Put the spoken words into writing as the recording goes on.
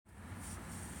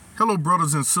Hello,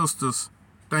 brothers and sisters.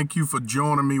 Thank you for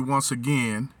joining me once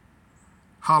again.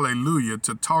 Hallelujah.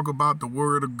 To talk about the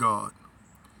Word of God.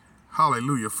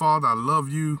 Hallelujah. Father, I love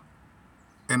you,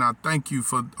 and I thank you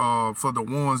for the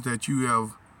ones that you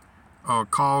have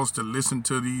caused to listen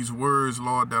to these words,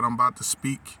 Lord, that I'm about to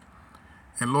speak.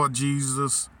 And Lord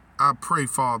Jesus, I pray,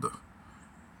 Father,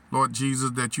 Lord Jesus,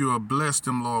 that you will bless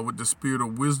them, Lord, with the spirit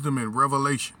of wisdom and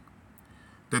revelation,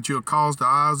 that you'll cause the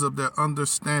eyes of their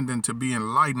understanding to be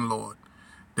enlightened, Lord,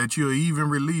 that you'll even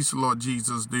release, Lord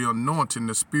Jesus, the anointing,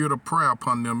 the spirit of prayer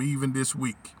upon them even this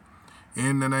week.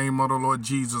 In the name of the Lord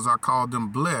Jesus, I call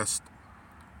them blessed,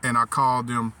 and I call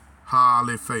them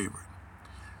highly favored.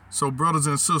 So, brothers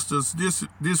and sisters,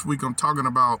 this week I'm talking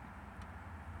about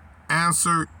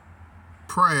answered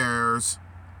prayers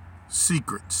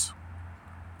secrets.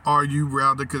 Or you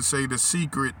rather could say the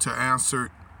secret to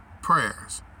answered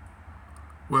prayers.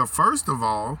 Well, first of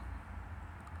all,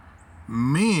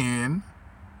 men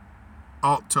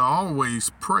ought to always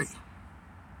pray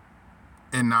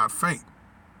and not faint.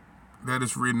 That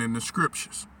is written in the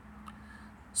scriptures.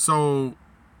 So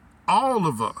all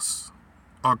of us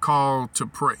are called to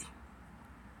pray.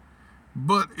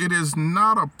 But it is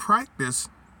not a practice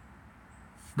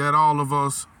that all of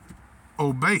us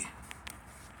obey.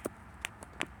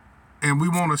 And we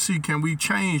want to see, can we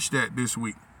change that this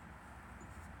week?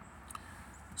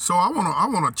 So I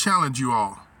want to challenge you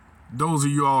all, those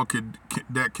of you all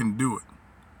that can do it.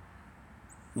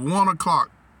 1:00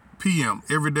 p.m.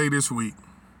 every day this week.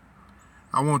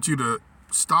 I want you to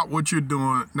stop what you're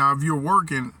doing. Now, if you're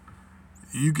working,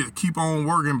 you can keep on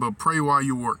working, but pray while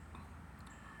you work.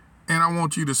 And I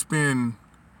want you to spend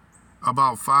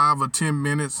about 5 or 10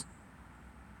 minutes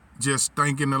just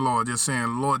thanking the Lord, just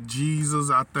saying, Lord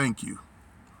Jesus, I thank you.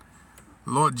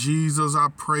 Lord Jesus, I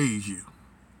praise you.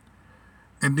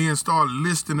 And then start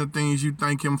listing the things you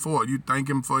thank him for. You thank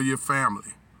him for your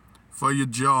family, for your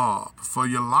job, for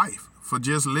your life, for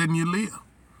just letting you live,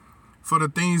 for the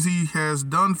things he has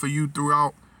done for you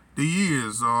throughout the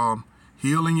years,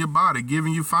 healing your body,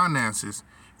 giving you finances,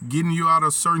 getting you out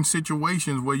of certain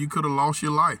situations where you could have lost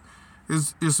your life.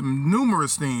 It's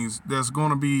numerous things that's going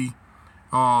to be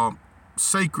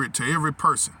sacred to every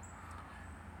person.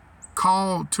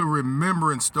 Call to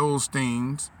remembrance those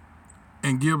things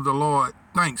and give the Lord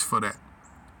thanks for that.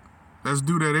 Let's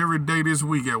do that every day this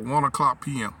week at 1:00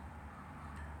 p.m.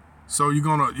 So you're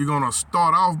gonna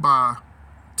start off by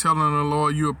telling the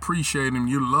Lord you appreciate him,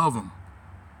 you love him.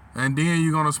 And then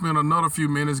you're gonna spend another few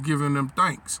minutes giving him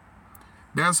thanks.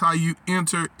 That's how you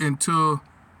enter into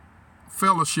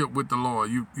fellowship with the Lord.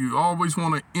 You always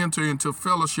want to enter into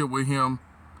fellowship with him,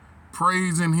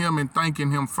 praising him and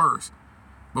thanking him first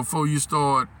before you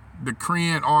start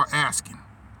decreeing or asking.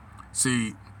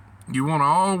 See, you want to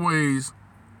always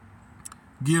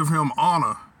give him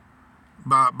honor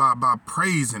by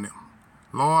praising him.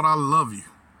 Lord, I love you.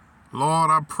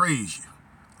 Lord, I praise you.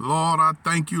 Lord, I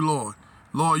thank you, Lord.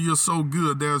 Lord, you're so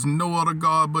good. There's no other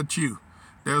God but you.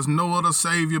 There's no other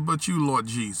Savior but you, Lord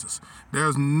Jesus.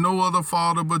 There's no other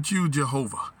Father but you,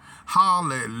 Jehovah.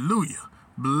 Hallelujah.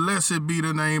 Blessed be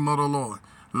the name of the Lord.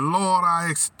 Lord, I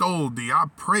extol thee. I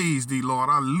praise thee, Lord.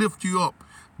 I lift you up.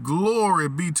 Glory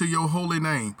be to your holy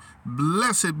name.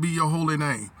 Blessed be your holy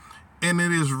name. And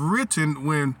it is written,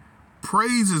 when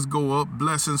praises go up,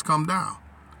 blessings come down.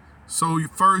 So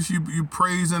first you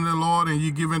praising the Lord and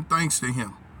you giving thanks to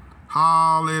him.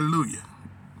 Hallelujah.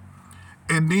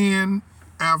 And then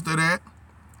after that,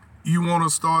 you want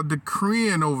to start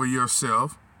decreeing over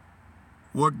yourself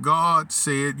what God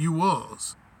said you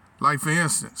was. Like, for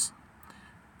instance,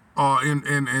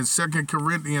 in 2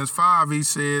 Corinthians 5, he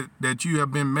said that you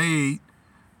have been made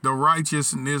the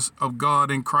righteousness of God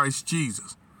in Christ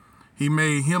Jesus. He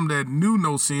made him that knew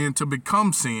no sin to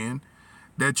become sin,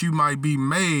 that you might be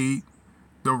made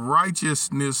the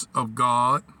righteousness of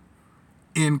God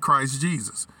in Christ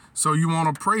Jesus. So you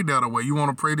want to pray that way. You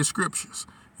want to pray the scriptures.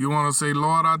 You want to say,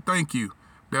 Lord, I thank you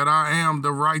that I am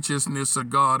the righteousness of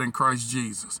God in Christ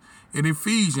Jesus. In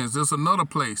Ephesians, there's another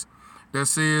place that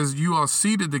says you are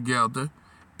seated together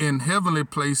in heavenly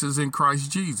places in Christ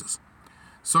Jesus.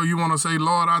 So you want to say,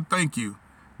 Lord, I thank you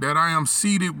that I am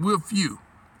seated with you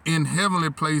in heavenly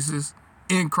places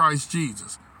in Christ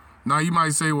Jesus. Now you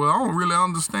might say, well, I don't really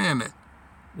understand that.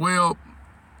 Well,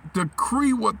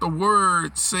 decree what the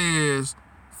word says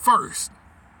first,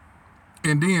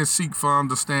 and then seek for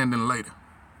understanding later.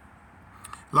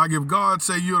 Like if God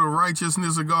say you're the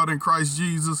righteousness of God in Christ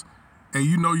Jesus, and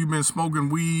you know you've been smoking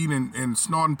weed and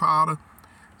snorting powder,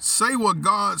 say what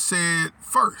God said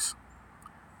first,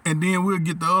 and then we'll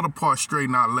get the other part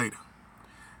straightened out later.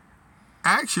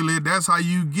 Actually, that's how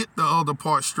you get the other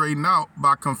part straightened out,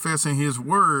 by confessing his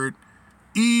word,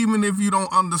 even if you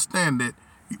don't understand it.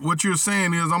 What you're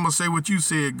saying is, I'm going to say what you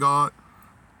said, God.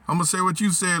 I'm going to say what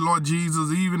you said, Lord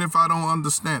Jesus, even if I don't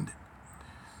understand it.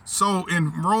 So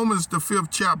in Romans, the 5th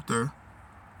chapter,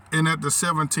 and at the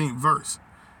 17th verse,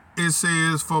 it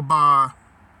says, For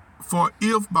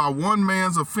if by one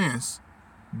man's offense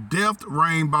death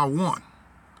reigned by one,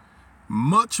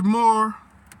 much more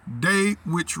they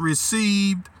which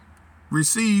receive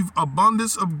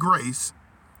abundance of grace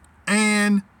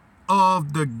and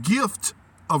of the gift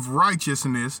of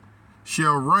righteousness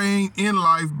shall reign in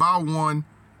life by one,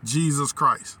 Jesus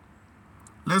Christ.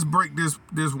 Let's break this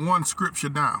one scripture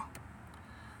down.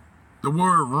 The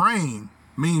word reign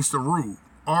means to rule.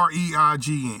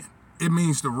 R-E-I-G-N. It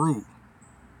means to rule.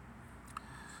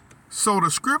 So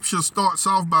the scripture starts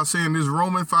off by saying, this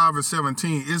Romans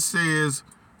 5:17, it says,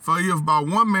 For if by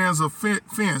one man's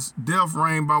offense death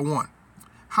reigned by one.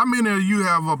 How many of you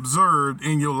have observed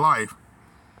in your life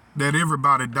that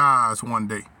everybody dies one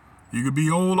day? You could be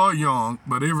old or young,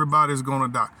 but everybody's going to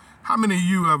die. How many of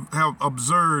you have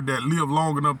observed that, live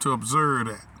long enough to observe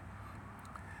that?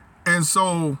 And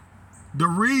so the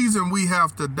reason we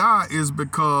have to die is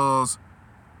because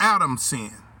Adam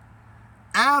sinned.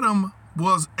 Adam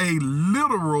was a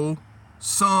literal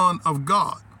son of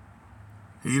God.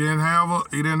 He didn't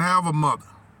have a mother.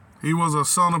 He was a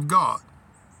son of God.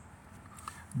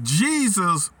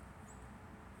 Jesus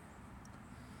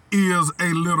is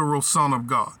a literal son of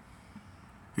God.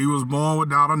 He was born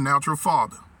without a natural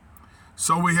father.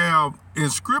 So we have, in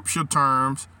scripture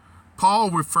terms,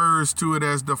 Paul refers to it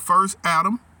as the first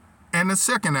Adam and the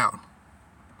second Adam.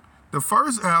 The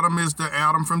first Adam is the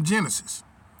Adam from Genesis.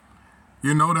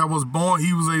 That was born,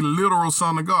 he was a literal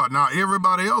son of God. Now,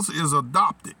 everybody else is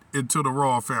adopted into the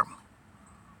royal family.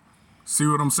 See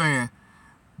what I'm saying?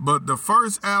 But the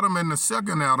first Adam and the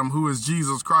second Adam, who is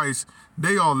Jesus Christ,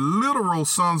 they are literal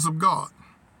sons of God.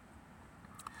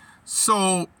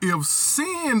 So if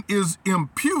sin is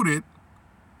imputed,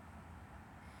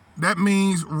 that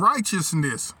means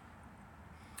righteousness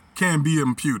can be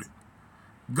imputed.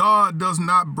 God does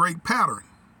not break pattern.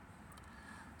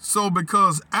 So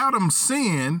because Adam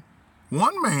sinned,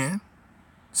 one man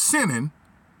sinning,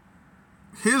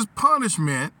 his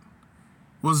punishment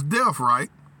was death, right?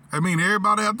 I mean,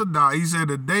 everybody had to die. He said,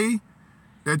 the day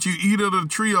that you eat of the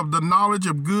tree of the knowledge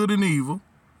of good and evil.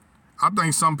 I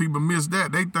think some people miss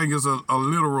that. They think it's a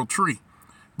literal tree.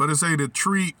 But it say the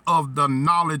tree of the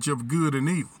knowledge of good and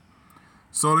evil.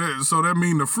 So that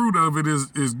means the fruit of it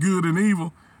is good and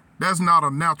evil. That's not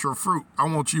a natural fruit. I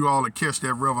want you all to catch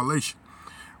that revelation.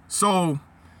 So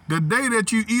the day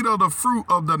that you eat of the fruit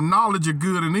of the knowledge of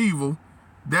good and evil,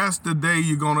 that's the day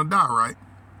you're going to die, right?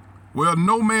 Well,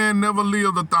 no man never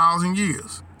lived 1,000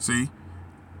 years. See,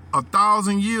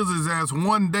 1,000 years is as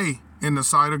one day in the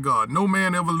sight of God. No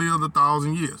man ever lived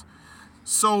 1,000 years.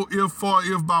 So if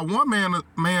by one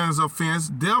man's offense,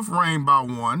 death reigned by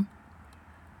one,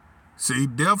 see,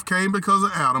 death came because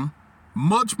of Adam,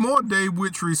 much more they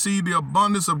which receive the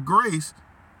abundance of grace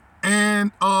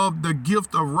and of the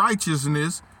gift of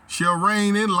righteousness shall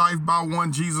reign in life by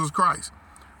one, Jesus Christ.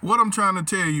 What I'm trying to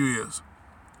tell you is,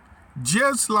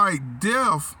 just like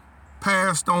death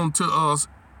passed on to us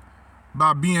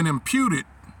by being imputed,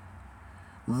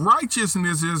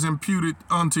 righteousness is imputed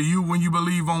unto you when you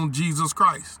believe on Jesus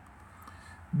Christ.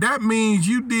 That means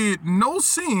you did no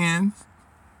sin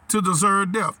to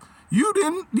deserve death. You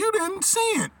didn't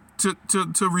sin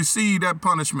to receive that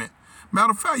punishment.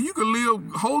 Matter of fact, you could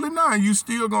live holy now, you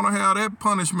still gonna have that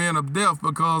punishment of death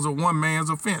because of one man's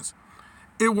offense.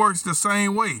 It works the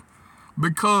same way.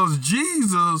 Because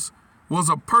Jesus was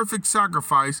a perfect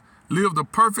sacrifice, lived a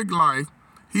perfect life,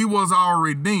 he was our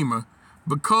Redeemer.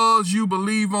 Because you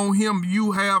believe on him,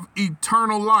 you have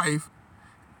eternal life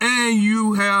and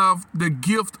you have the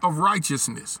gift of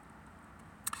righteousness.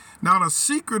 Now, the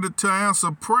secret to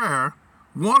answer prayer,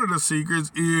 one of the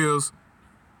secrets is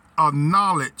a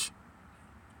knowledge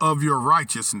of your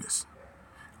righteousness.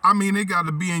 I mean, it got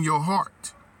to be in your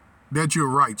heart that you're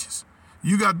righteous.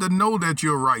 You got to know that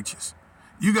you're righteous.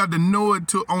 You got to know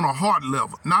it on a heart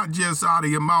level, not just out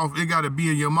of your mouth. It got to be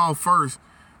in your mouth first,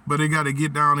 but it got to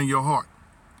get down in your heart.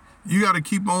 You got to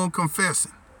keep on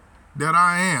confessing that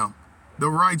I am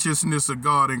the righteousness of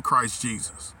God in Christ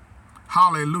Jesus.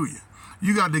 Hallelujah.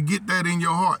 You got to get that in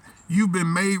your heart. You've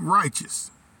been made righteous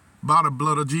by the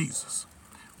blood of Jesus.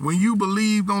 When you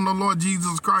believed on the Lord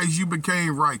Jesus Christ, you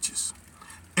became righteous.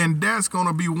 And that's going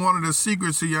to be one of the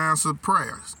secrets to your answered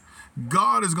prayers.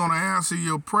 God is going to answer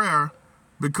your prayer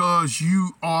because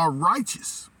you are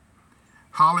righteous.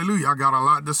 Hallelujah. I got a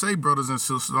lot to say, brothers and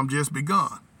sisters. I'm just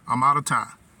begun. I'm out of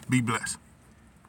time. Be blessed.